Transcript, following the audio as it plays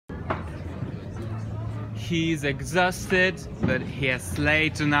He's exhausted, but he has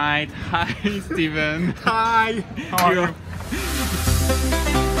slayed tonight. Hi, Steven. Hi. How are you?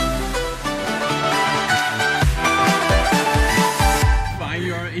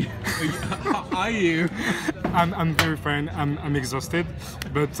 How are you? I'm very fine. I'm exhausted,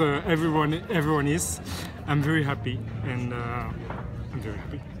 but everyone is. I'm very happy, and I'm very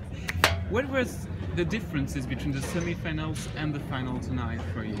happy. What was the differences between the semi-finals and the final tonight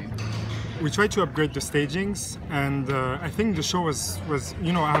for you? We tried to upgrade the stagings, and I think the show was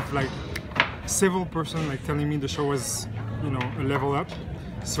I have like several persons like telling me the show was a level up,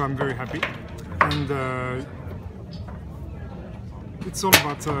 so I'm very happy, and it's all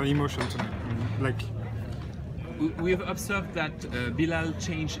about emotion to me. Like, we've observed that Bilal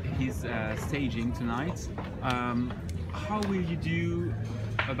changed his staging tonight. How will you do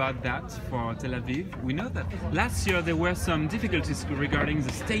about that for Tel Aviv? We know that last year there were some difficulties regarding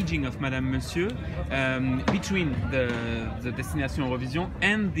the staging of Madame Monsieur between the Destination Eurovision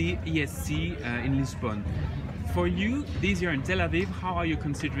and the ESC in Lisbon. For you, this year in Tel Aviv, how are you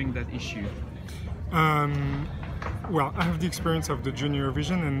considering that issue? Well, I have the experience of the Junior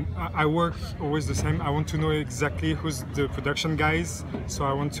Eurovision, and I work always the same. I want to know exactly who's the production guys, so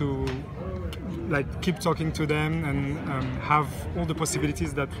I want to keep talking to them and have all the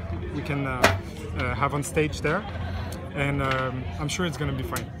possibilities that we can have on stage there, and I'm sure it's going to be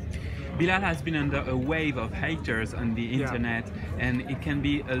fine. Bilal has been under a wave of haters on the internet, and it can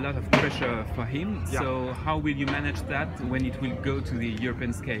be a lot of pressure for him. Yeah. So how will you manage that when it will go to the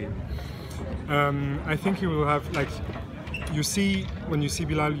European scale? I think he will have, when you see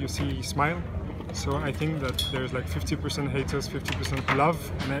Bilal, you see smile. So I think that there's 50% haters, 50% love,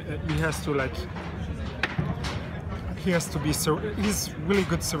 and he has to be he's really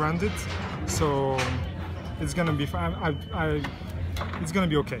good surrounded. So it's gonna be it's gonna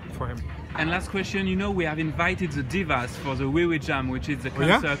be okay for him. And last question, we have invited the divas for the Wiwi Jam, which is the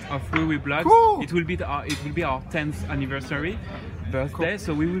concert of wiwibloggs. Cool. It will be our 10th anniversary birthday,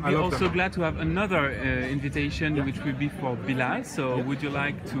 so we will be also glad to have another invitation, which will be for Bilal. So would you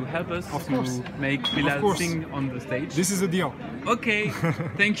like to help us to make Bilal sing on the stage? This is a deal. Okay,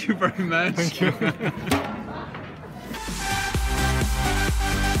 thank you very much. Thank you.